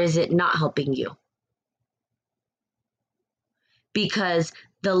or is it not helping you? Because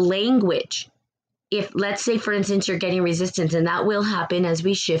the language, if let's say, for instance, you're getting resistance, and that will happen as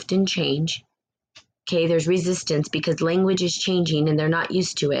we shift and change, Okay, there's resistance because language is changing and they're not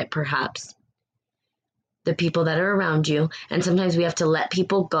used to it, perhaps. The people that are around you. And sometimes we have to let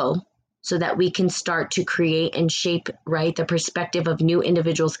people go so that we can start to create and shape, right, the perspective of new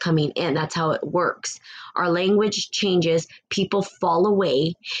individuals coming in. That's how it works. Our language changes, people fall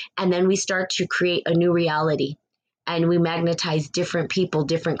away, and then we start to create a new reality. And we magnetize different people,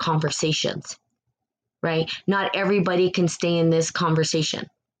 different conversations, right? Not everybody can stay in this conversation.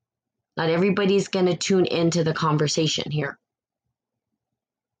 Not everybody's going to tune into the conversation here.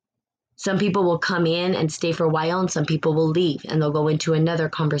 Some people will come in and stay for a while, and some people will leave and they'll go into another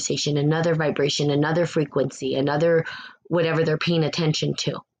conversation, another vibration, another frequency, another whatever they're paying attention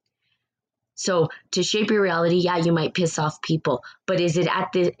to. So to shape your reality, yeah, you might piss off people, but is it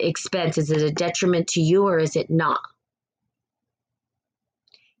at the expense? Is it a detriment to you or is it not?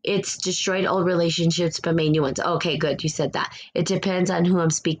 It's destroyed old relationships but made new ones. Okay, good. You said that. It depends on who I'm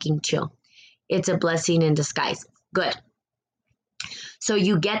speaking to. It's a blessing in disguise. Good. So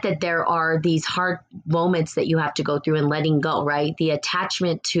you get that there are these hard moments that you have to go through and letting go, right? The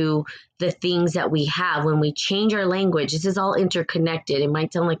attachment to the things that we have when we change our language. This is all interconnected. It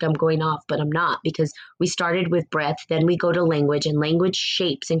might sound like I'm going off, but I'm not, because we started with breath, then we go to language, and language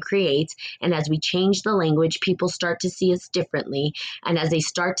shapes and creates. And as we change the language, people start to see us differently. And as they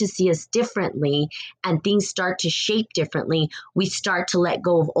start to see us differently and things start to shape differently, we start to let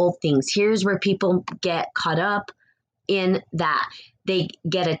go of old things. Here's where people get caught up in that. They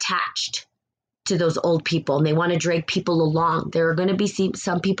get attached to those old people and they want to drag people along. There are going to be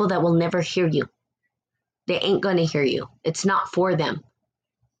some people that will never hear you. They ain't going to hear you. It's not for them.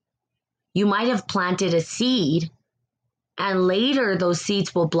 You might have planted a seed and later those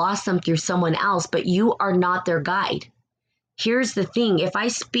seeds will blossom through someone else, but you are not their guide. Here's the thing. If I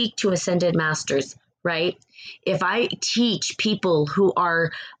speak to ascended masters, right? If I teach people who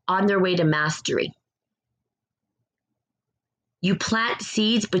are on their way to mastery, you plant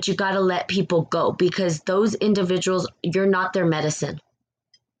seeds, but you got to let people go because those individuals, you're not their medicine.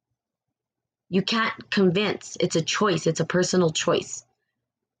 You can't convince. It's a choice. It's a personal choice.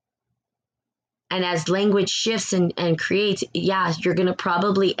 And as language shifts and creates, yeah, you're going to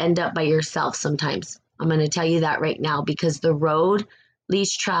probably end up by yourself sometimes. I'm going to tell you that right now because the road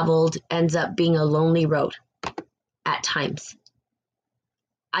least traveled ends up being a lonely road at times.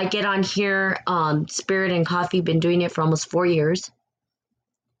 I get on here, Spirit and Coffee, been doing it for almost 4 years.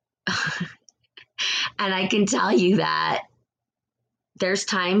 And I can tell you that there's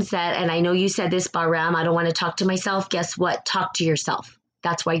times that, and I know you said this, Bahram, I don't want to talk to myself. Guess what? Talk to yourself.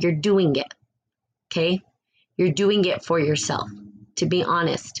 That's why you're doing it. Okay? You're doing it for yourself, to be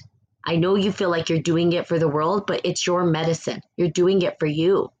honest. I know you feel like you're doing it for the world, but it's your medicine. You're doing it for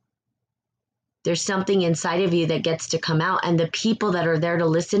you. There's something inside of you that gets to come out, and the people that are there to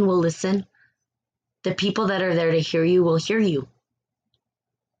listen will listen. The people that are there to hear you will hear you.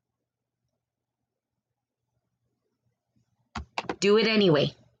 Do it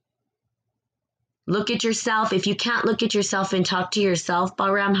anyway. Look at yourself. If you can't look at yourself and talk to yourself,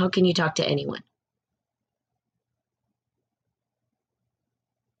 Bahram, how can you talk to anyone?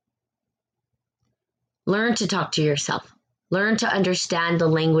 Learn to talk to yourself. Learn to understand the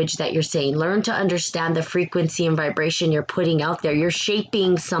language that you're saying. Learn to understand the frequency and vibration you're putting out there. You're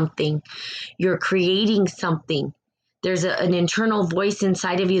shaping something. You're creating something. There's an internal voice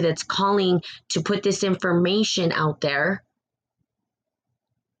inside of you that's calling to put this information out there.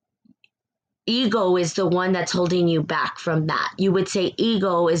 Ego is the one that's holding you back from that. You would say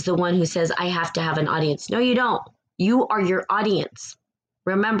ego is the one who says, I have to have an audience. No, you don't. You are your audience.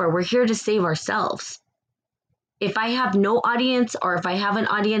 Remember, we're here to save ourselves. If I have no audience or if I have an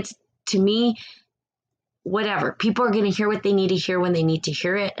audience, to me, whatever. People are going to hear what they need to hear when they need to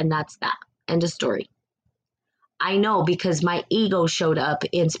hear it, and that's that. End of story. I know because my ego showed up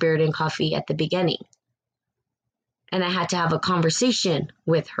in Spirit and Coffee at the beginning. And I had to have a conversation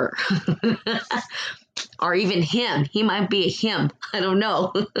with her. Or even him. He might be a him. I don't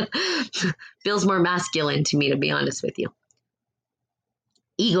know. Feels more masculine to me, to be honest with you.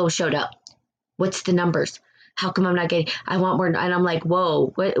 Ego showed up. What's the numbers? How come I'm not getting, I want more. And I'm like, whoa,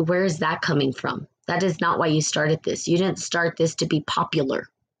 where is that coming from? That is not why you started this. You didn't start this to be popular.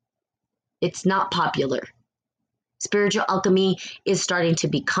 It's not popular. Spiritual alchemy is starting to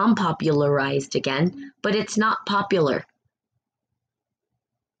become popularized again, but it's not popular.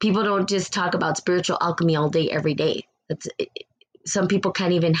 People don't just talk about spiritual alchemy all day, every day. Some people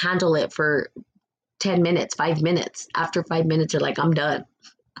can't even handle it for 10 minutes, 5 minutes. After 5 minutes, they're like, I'm done.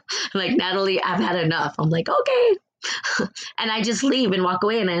 Like, Natalie, I've had enough. I'm like, okay. And I just leave and walk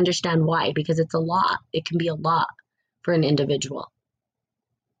away, and I understand why, because it's a lot. It can be a lot for an individual.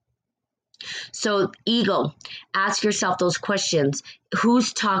 So, ego, ask yourself those questions.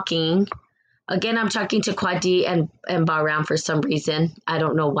 Who's talking? Again, I'm talking to Kwadi and Bahram for some reason. I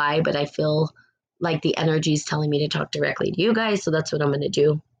don't know why, but I feel like the energy is telling me to talk directly to you guys. So that's what I'm going to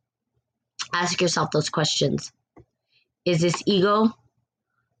do. Ask yourself those questions. Is this ego?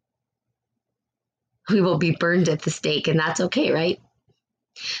 We will be burned at the stake, and that's okay, right?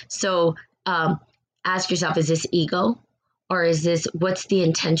 So ask yourself, is this ego? Or is this, what's the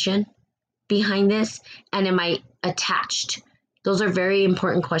intention behind this? And am I attached? Those are very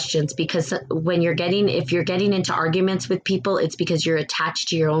important questions because when if you're getting into arguments with people, it's because you're attached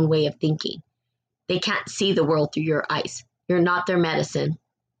to your own way of thinking. They can't see the world through your eyes. You're not their medicine.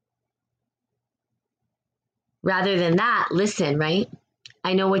 Rather than that, listen, right?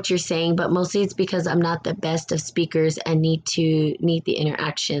 I know what you're saying, but mostly it's because I'm not the best of speakers and need the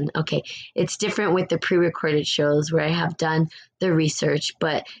interaction. Okay. It's different with the pre-recorded shows where I have done the research,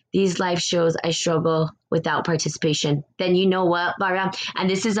 but these live shows I struggle without participation. Then you know what, Bara? And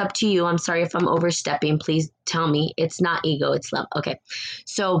this is up to you. I'm sorry if I'm overstepping. Please tell me. It's not ego, it's love. Okay.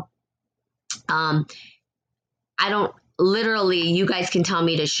 So I don't literally, you guys can tell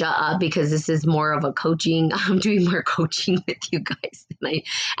me to shut up because this is more of a coaching. I'm doing more coaching with you guys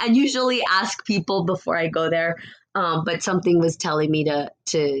and usually ask people before I go there. But something was telling me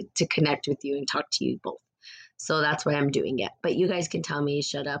to connect with you and talk to you both. So that's why I'm doing it. But you guys can tell me to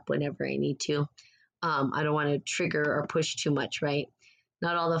shut up whenever I need to. I don't want to trigger or push too much, right?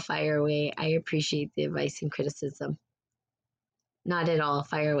 Not all the fire away. I appreciate the advice and criticism. Not at all.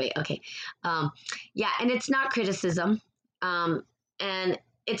 Fire away. Okay. Yeah, and it's not criticism. And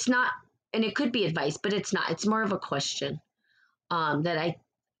it's not, and it could be advice, but it's not. It's more of a question that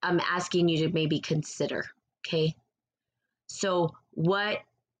I'm asking you to maybe consider. Okay. So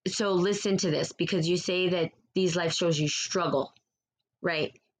so listen to this because you say that these life shows you struggle,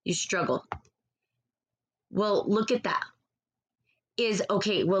 right? You struggle. Well, look at that.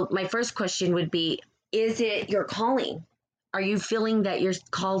 Okay, well, my first question would be, is it your calling? Are you feeling that you're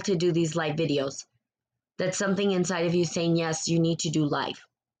called to do these live videos? That's something inside of you saying, yes, you need to do live,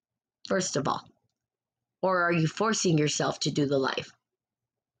 first of all. Or are you forcing yourself to do the live?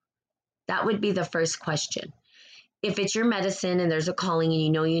 That would be the first question. If it's your medicine and there's a calling and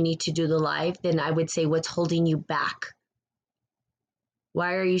you know you need to do the live, then I would say, what's holding you back?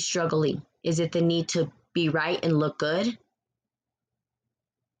 Why are you struggling? Is it the need to be right and look good?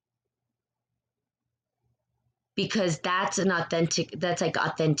 Because that's like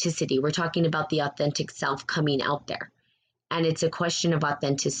authenticity. We're talking about the authentic self coming out there. And it's a question of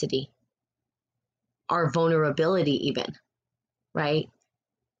authenticity, our vulnerability, even, right?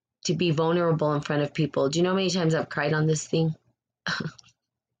 To be vulnerable in front of people. Do you know how many times I've cried on this thing?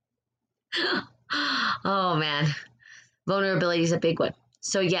 Oh man, vulnerability is a big one.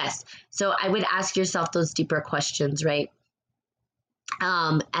 So yes, so I would ask yourself those deeper questions, right?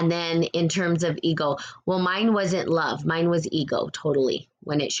 And then in terms of ego, well, mine wasn't love. Mine was ego totally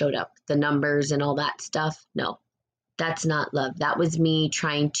when it showed up. The numbers and all that stuff. No, that's not love. That was me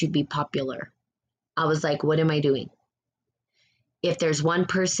trying to be popular. I was like, what am I doing? If there's one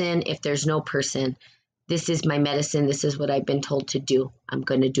person, if there's no person, this is my medicine. This is what I've been told to do. I'm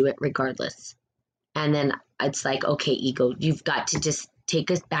going to do it regardless. And then it's like, okay, ego, you've got to just take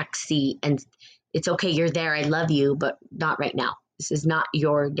a back seat and it's okay. You're there. I love you, but not right now. This is not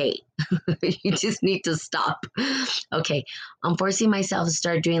your day. You just need to stop. Okay. I'm forcing myself to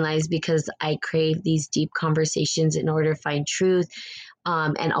start doing lives because I crave these deep conversations in order to find truth.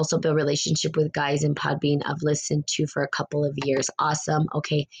 And also build relationship with guys in Podbean I've listened to for a couple of years. Awesome.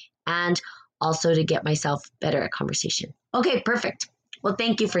 Okay. And also to get myself better at conversation. Okay, perfect. Well,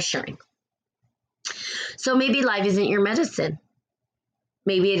 thank you for sharing. So maybe live isn't your medicine.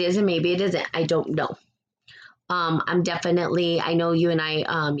 Maybe it is and maybe it isn't. I don't know. I know you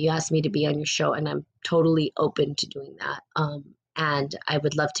and you asked me to be on your show and I'm totally open to doing that. And I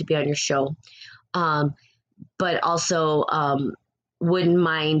would love to be on your show. But also, wouldn't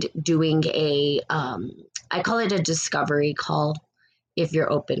mind doing I call it a discovery call if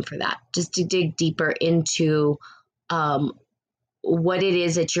you're open for that, just to dig deeper into what it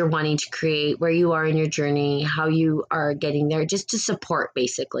is that you're wanting to create, where you are in your journey, how you are getting there, just to support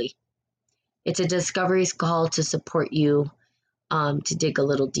basically. It's a discovery call to support you to dig a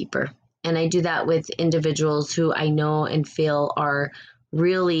little deeper. And I do that with individuals who I know and feel are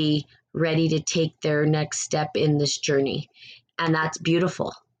really ready to take their next step in this journey. And that's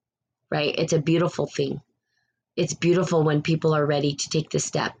beautiful, right? It's a beautiful thing. It's beautiful when people are ready to take the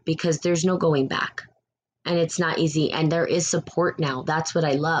step because there's no going back. and it's not easy. And there is support now. That's what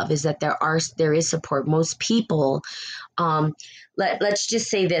I love, is that there is support. Most people, let's just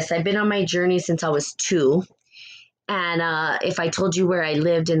say this. I've been on my journey since I was 2. And if I told you where I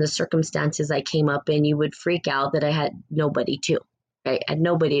lived and the circumstances I came up in, you would freak out that I had nobody to. Right? I had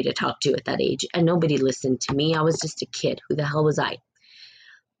nobody to talk to at that age, and nobody listened to me. I was just a kid. Who the hell was I?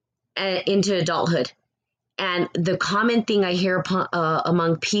 And into adulthood. And the common thing I hear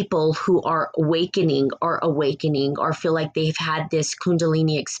among people who are awakening or feel like they've had this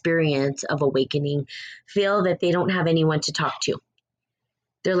Kundalini experience of awakening, feel that they don't have anyone to talk to.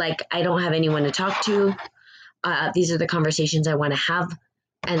 They're like, I don't have anyone to talk to. These are the conversations I want to have,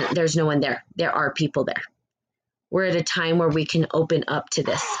 and there's no one there. There are people there. We're at a time where we can open up to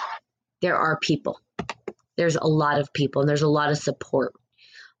this. There are people. There's a lot of people, and there's a lot of support.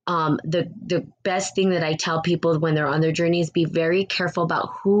 The best thing that I tell people when they're on their journey is be very careful about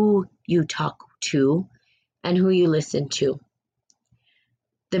who you talk to and who you listen to.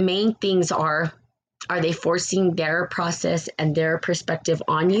 The main things are they forcing their process and their perspective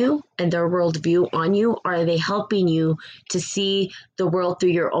on you and their worldview on you? Or are they helping you to see the world through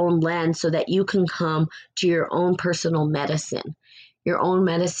your own lens so that you can come to your own personal medicine? Your own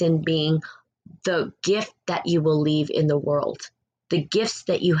medicine being the gift that you will leave in the world, the gifts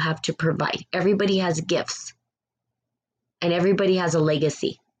that you have to provide. Everybody has gifts, and everybody has a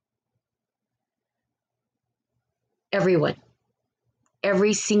legacy. Everyone,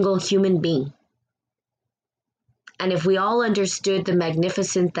 every single human being. And if we all understood the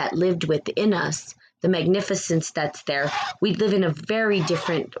magnificence that lived within us, the magnificence that's there, we'd live in a very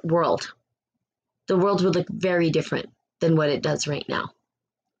different world. The world would look very different than what it does right now.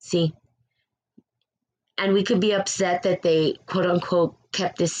 See? And we could be upset that they, quote unquote,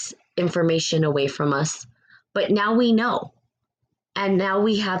 kept this information away from us. But now we know. And now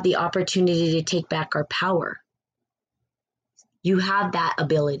we have the opportunity to take back our power. You have that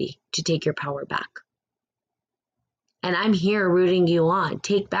ability to take your power back. And I'm here rooting you on.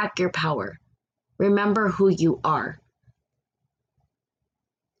 Take back your power. Remember who you are.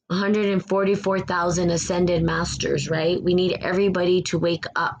 144,000 ascended masters, right? We need everybody to wake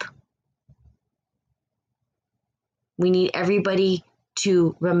up. We need everybody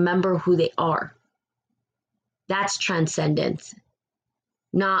to remember who they are. That's transcendence.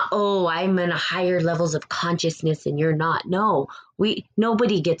 Not, oh, I'm in a higher levels of consciousness and you're not. No,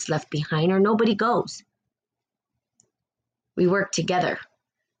 nobody gets left behind or nobody goes. We work together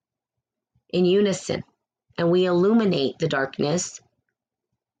in unison, and we illuminate the darkness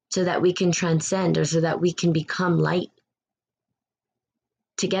so that we can transcend, or so that we can become light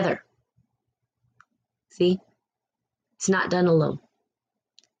together. See? It's not done alone,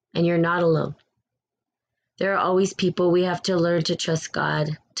 and you're not alone. There are always people. We have to learn to trust God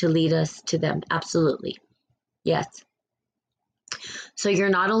to lead us to them. Absolutely. Yes. So you're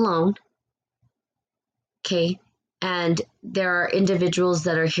not alone. Okay. And there are individuals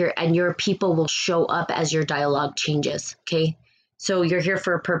that are here, and your people will show up as your dialogue changes. Okay. So you're here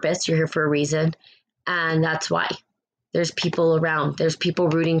for a purpose. You're here for a reason. And that's why there's people around. There's people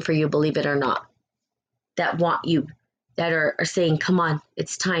rooting for you, believe it or not, that want you, that are saying, come on,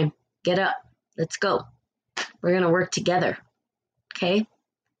 it's time. Get up. Let's go. We're going to work together. Okay.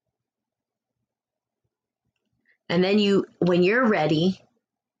 And then when you're ready,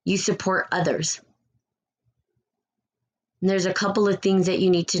 you support others. And there's a couple of things that you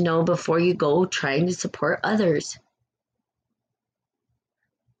need to know before you go trying to support others.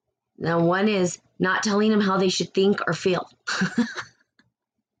 Now, one is not telling them how they should think or feel.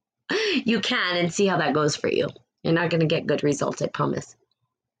 You can, and see how that goes for you. You're not going to get good results, I promise.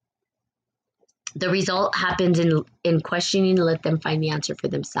 The result happens in questioning to let them find the answer for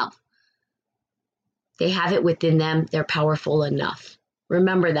themselves. They have it within them. They're powerful enough.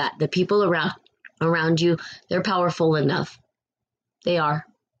 Remember that. The people around you, they're powerful enough. They are.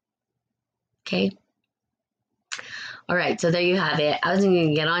 Okay? All right, so there you have it. I wasn't going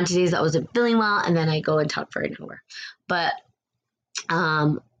to get on to these. I wasn't feeling well, and then I go and talk for an hour. But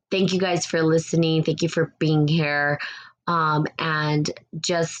thank you guys for listening. Thank you for being here. And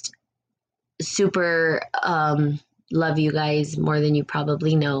just super love you guys more than you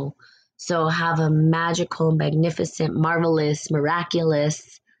probably know. So have a magical, magnificent, marvelous,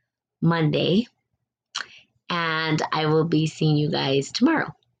 miraculous Monday. And I will be seeing you guys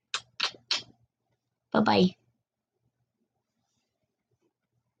tomorrow. Bye-bye.